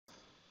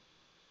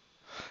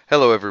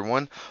Hello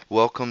everyone,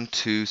 welcome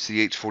to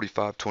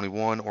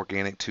CH4521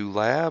 Organic 2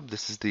 Lab.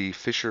 This is the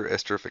Fischer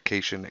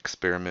Esterification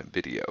experiment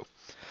video.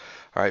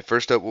 Alright,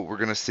 first up what we're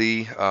going to see,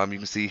 you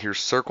can see here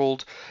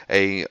circled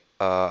a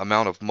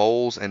amount of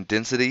moles and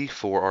density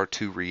for our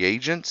two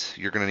reagents.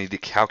 You're going to need to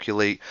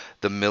calculate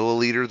the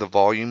milliliter, the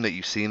volume that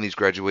you see in these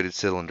graduated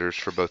cylinders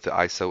for both the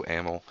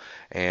isoamyl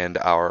and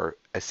our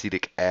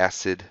acetic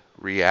acid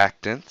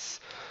reactants.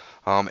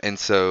 And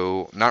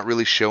so not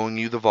really showing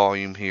you the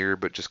volume here,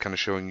 but just kind of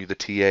showing you the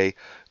TA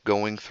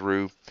going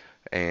through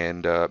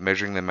and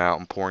measuring them out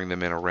and pouring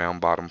them in a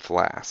round bottom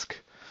flask.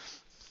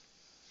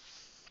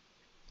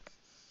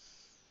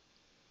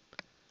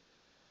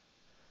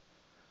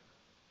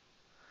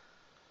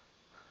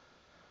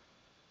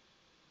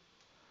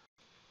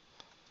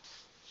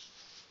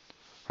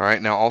 All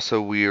right, now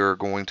also we are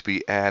going to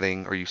be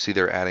adding, or you see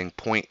they're adding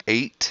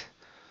 0.8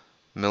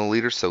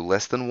 milliliters, so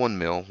less than 1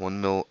 mil,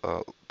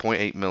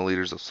 0.8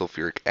 milliliters of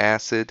sulfuric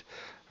acid.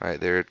 All right,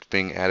 there it's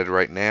being added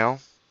right now.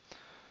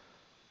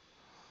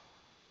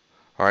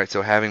 All right,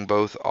 so having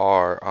both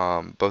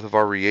of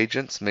our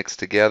reagents mixed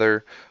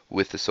together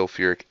with the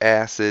sulfuric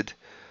acid,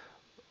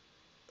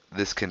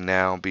 this can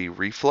now be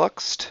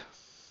refluxed.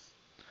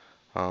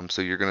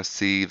 So you're going to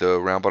see the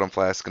round bottom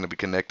flask going to be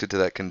connected to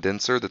that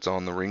condenser that's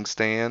on the ring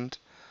stand.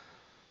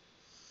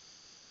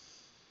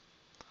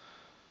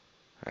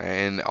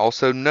 And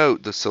also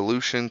note the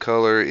solution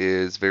color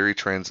is very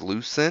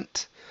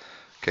translucent.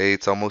 Okay,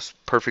 it's almost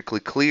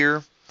perfectly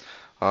clear.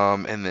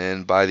 And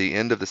then by the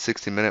end of the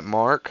 60-minute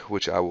mark,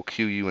 which I will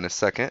cue you in a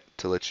second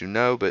to let you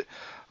know, but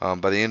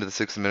by the end of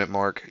the 60-minute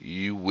mark,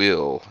 you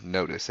will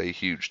notice a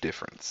huge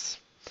difference.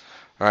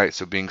 All right,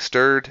 so being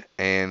stirred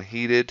and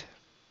heated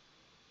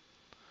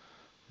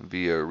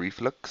via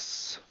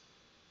reflux.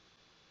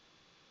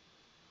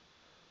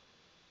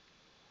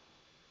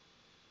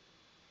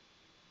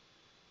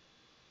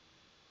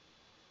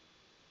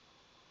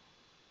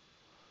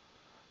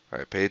 All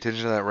right, pay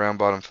attention to that round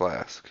bottom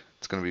flask.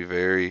 It's going to be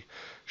very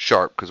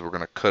sharp because we're going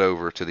to cut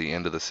over to the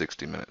end of the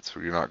 60 minutes.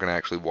 You're not going to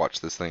actually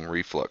watch this thing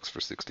reflux for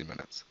 60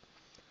 minutes.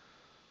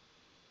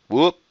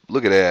 Whoop,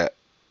 look at that.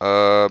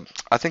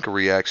 I think a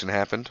reaction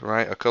happened,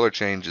 right? A color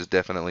change is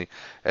definitely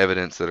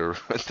evidence that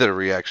that a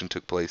reaction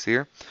took place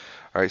here.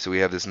 All right, so we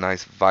have this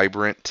nice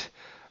vibrant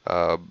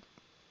uh,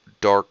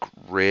 dark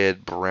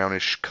red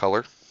brownish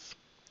color.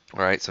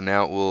 All right, so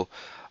now it will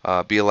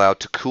be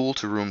allowed to cool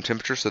to room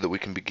temperature so that we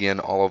can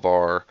begin all of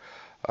our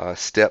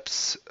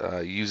steps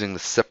using the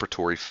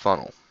separatory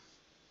funnel.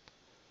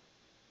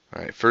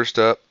 All right, first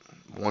up,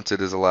 once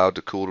it is allowed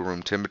to cool to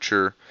room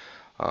temperature,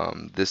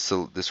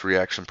 this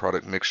reaction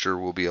product mixture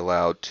will be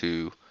allowed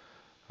to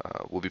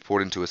will be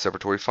poured into a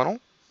separatory funnel,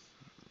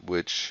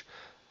 which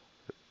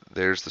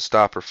there's the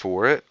stopper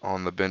for it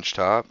on the bench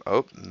top.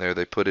 Oh, and there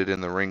they put it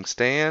in the ring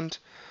stand.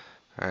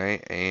 All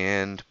right,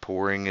 and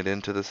pouring it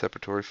into the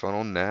separatory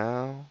funnel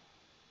now.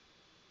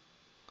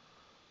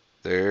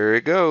 There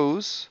it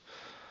goes.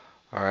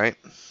 All right.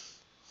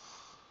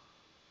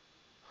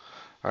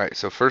 All right,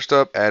 so first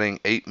up, adding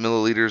 8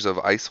 milliliters of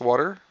ice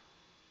water.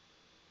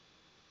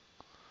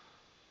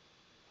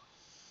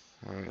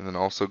 All right, and then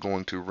also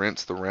going to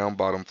rinse the round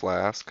bottom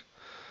flask.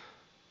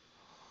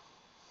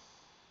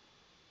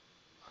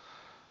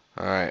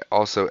 All right,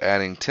 also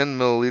adding 10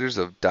 milliliters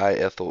of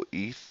diethyl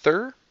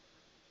ether.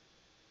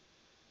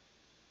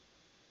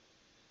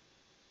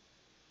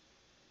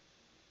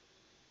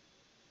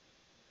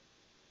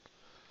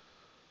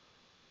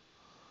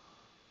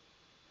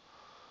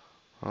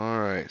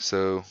 All right,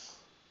 so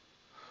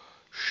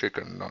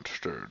shaken, not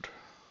stirred.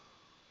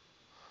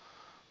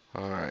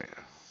 All right.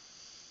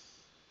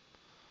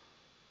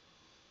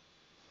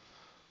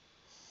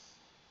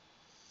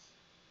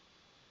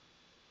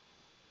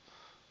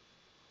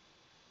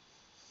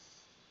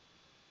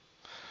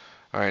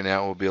 All right,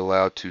 now it will be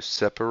allowed to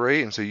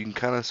separate, and so you can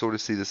kind of sort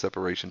of see the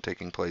separation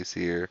taking place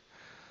here.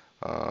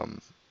 How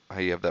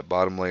you have that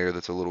bottom layer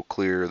that's a little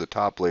clearer, the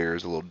top layer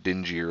is a little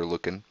dingier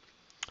looking.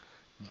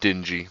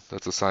 Dingy,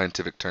 that's a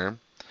scientific term.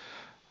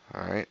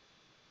 All right,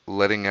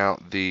 letting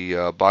out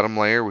the bottom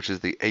layer, which is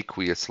the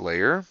aqueous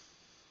layer.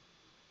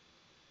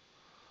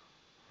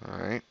 All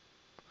right,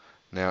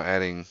 now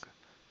adding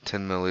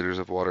 10 milliliters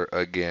of water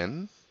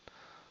again.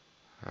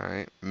 All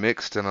right,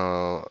 mixed it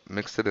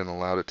and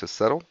allowed it to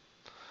settle.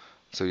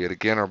 So yet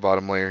again, our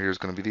bottom layer here is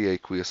going to be the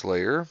aqueous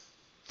layer.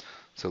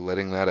 So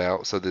letting that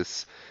out. So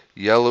this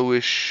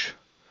yellowish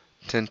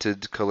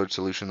tinted colored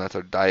solution, that's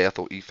our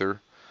diethyl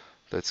ether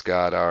that's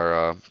got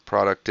our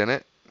product in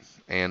it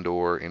and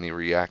or any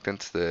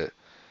reactants that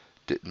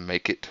didn't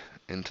make it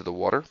into the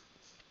water.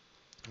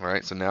 All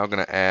right, so now I'm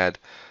going to add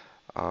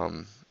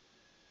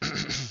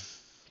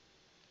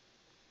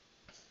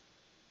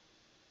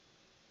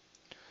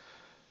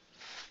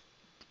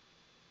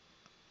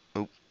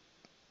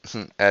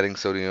adding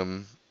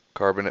sodium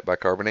carbonate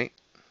bicarbonate.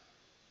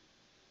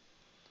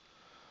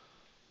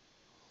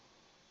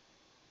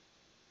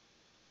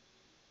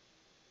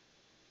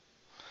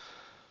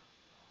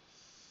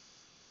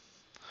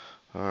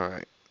 All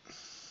right.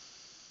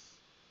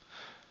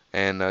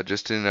 And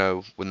just to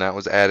know, when that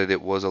was added,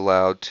 it was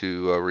allowed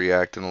to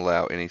react and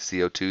allow any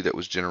CO2 that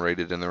was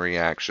generated in the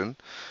reaction.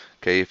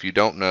 Okay, if you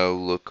don't know,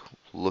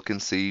 look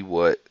and see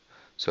what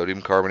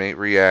sodium carbonate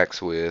reacts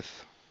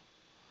with.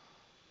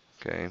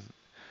 Okay,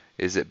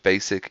 is it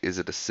basic? Is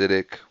it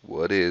acidic?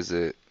 What is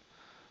it?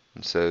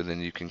 And so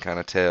then you can kind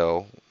of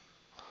tell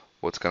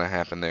what's going to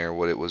happen there,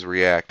 what it was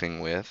reacting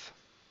with.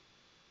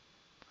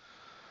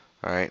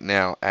 All right,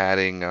 now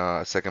adding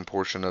a second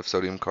portion of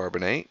sodium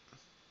carbonate.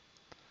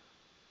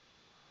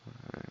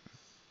 Right.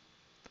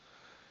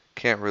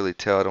 Can't really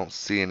tell, I don't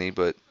see any,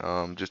 but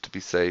just to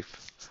be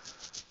safe,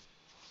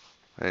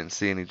 I didn't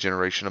see any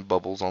generation of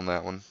bubbles on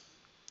that one.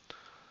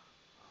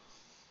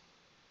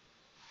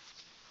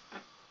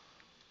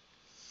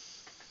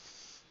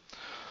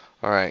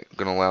 All right, I'm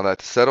gonna allow that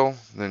to settle,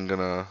 then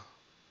gonna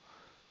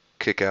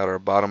kick out our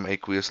bottom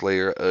aqueous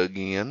layer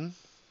again.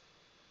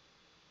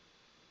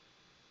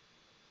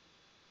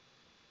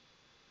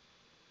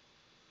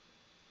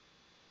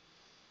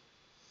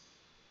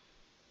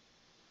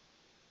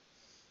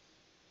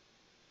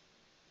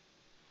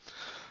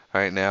 All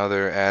right, now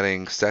they're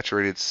adding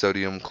saturated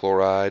sodium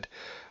chloride.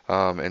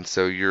 And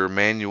so your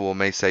manual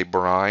may say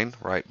brine,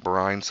 right?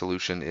 Brine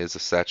solution is a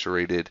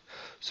saturated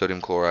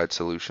sodium chloride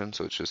solution,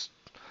 so it's just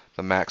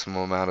the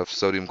maximum amount of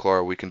sodium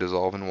chloride we can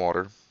dissolve in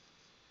water.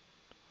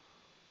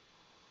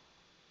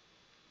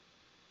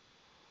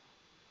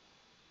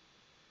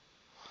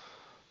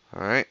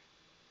 All right,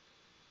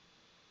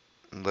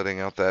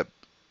 letting out that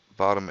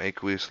bottom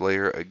aqueous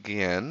layer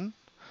again,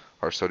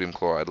 our sodium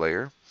chloride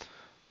layer.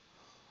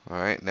 All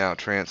right, now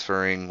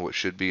transferring what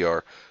should be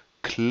our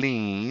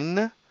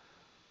clean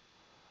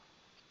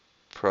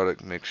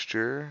product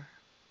mixture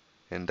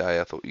in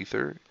diethyl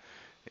ether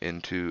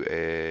into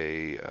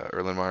a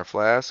Erlenmeyer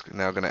flask.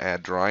 Now going to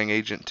add drying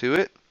agent to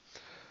it.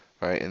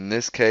 All right, in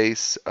this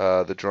case,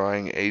 the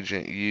drying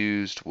agent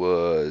used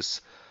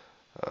was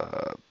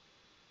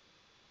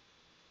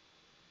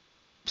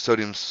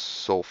sodium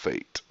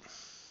sulfate.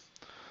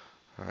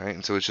 All right,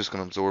 and so it's just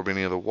going to absorb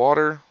any of the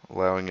water,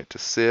 allowing it to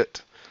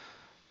sit.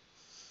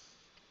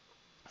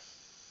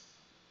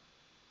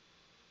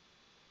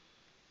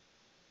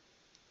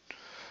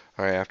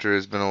 All right, after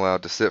it's been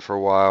allowed to sit for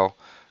a while,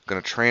 I'm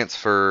going to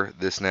transfer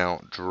this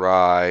now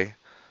dry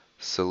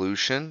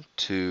solution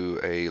to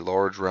a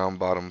large round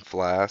bottom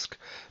flask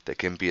that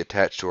can be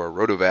attached to our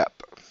rotovap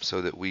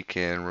so that we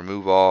can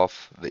remove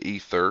off the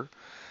ether,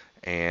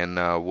 and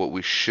what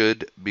we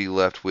should be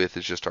left with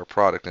is just our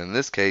product. And in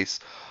this case,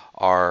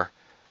 our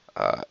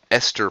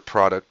ester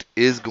product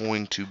is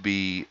going to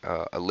be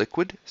a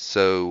liquid,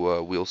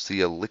 so we'll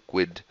see a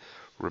liquid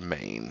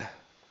remain,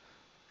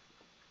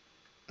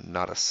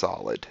 not a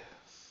solid.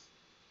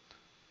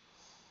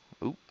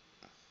 Oop.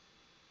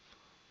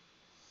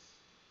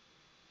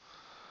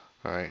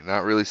 All right,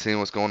 not really seeing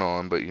what's going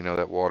on, but you know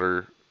that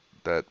water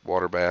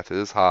bath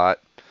is hot.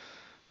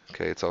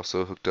 Okay, it's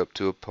also hooked up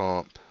to a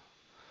pump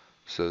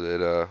so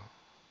that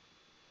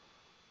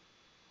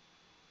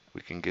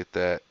we can get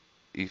that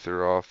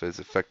ether off as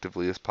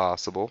effectively as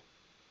possible.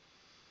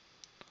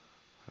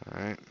 All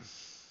right.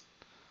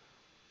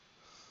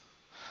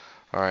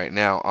 All right,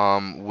 now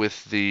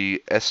with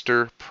the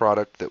ester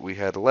product that we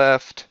had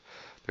left,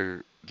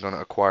 they're going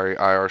to acquire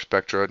IR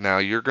spectra. Now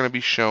you're going to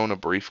be shown a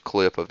brief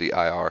clip of the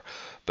IR,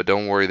 but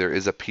don't worry, there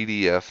is a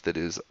PDF that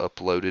is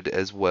uploaded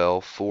as well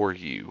for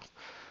you.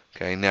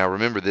 Okay, now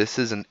remember this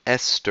is an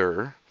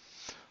ester,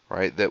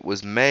 right, that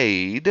was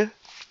made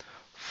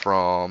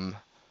from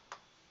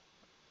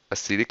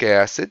acetic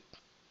acid,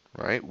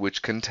 right,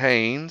 which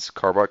contains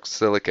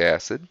carboxylic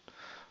acid.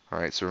 All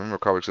right, so remember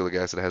carboxylic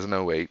acid has an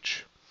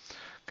OH.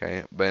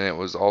 Okay, but it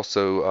was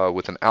also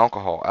with an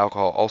alcohol.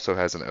 Alcohol also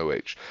has an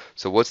OH.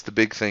 So what's the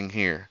big thing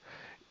here?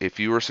 If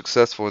you are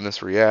successful in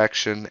this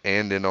reaction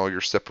and in all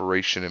your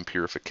separation and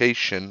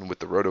purification with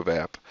the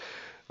rotovap,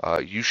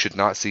 you should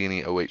not see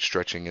any OH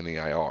stretching in the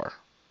IR. All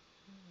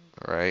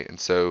right, and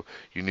so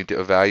you need to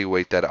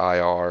evaluate that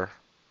IR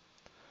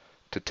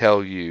to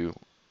tell you,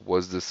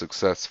 was this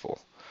successful?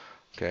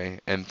 Okay,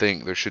 and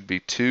think there should be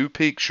two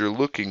peaks you're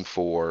looking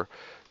for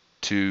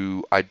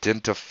to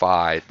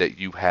identify that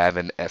you have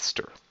an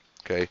ester.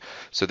 Okay,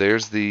 so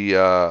there's the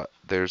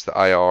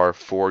IR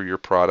for your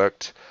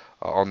product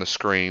on the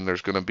screen.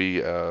 There's going to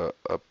be a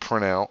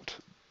printout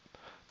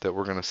that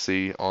we're going to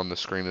see on the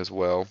screen as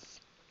well,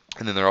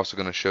 and then they're also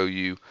going to show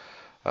you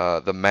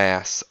the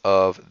mass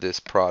of this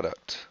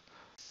product.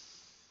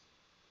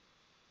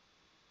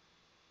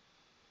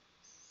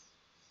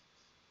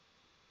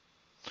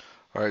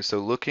 All right, so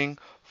looking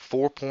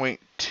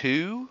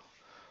 4.2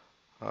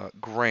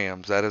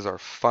 grams. That is our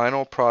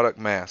final product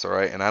mass. All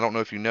right, and I don't know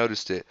if you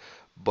noticed it,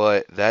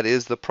 but that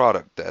is the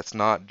product. That's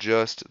not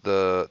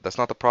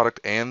the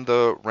product and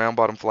the round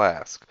bottom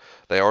flask.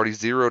 They already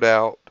zeroed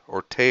out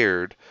or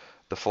tared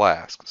the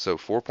flask. So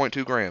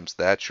 4.2 grams.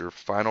 That's your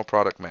final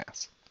product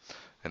mass,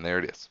 and there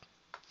it is.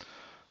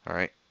 All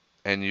right,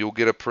 and you'll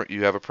get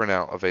you have a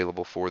printout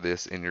available for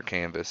this in your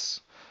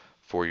Canvas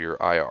for your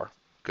IR.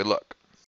 Good luck.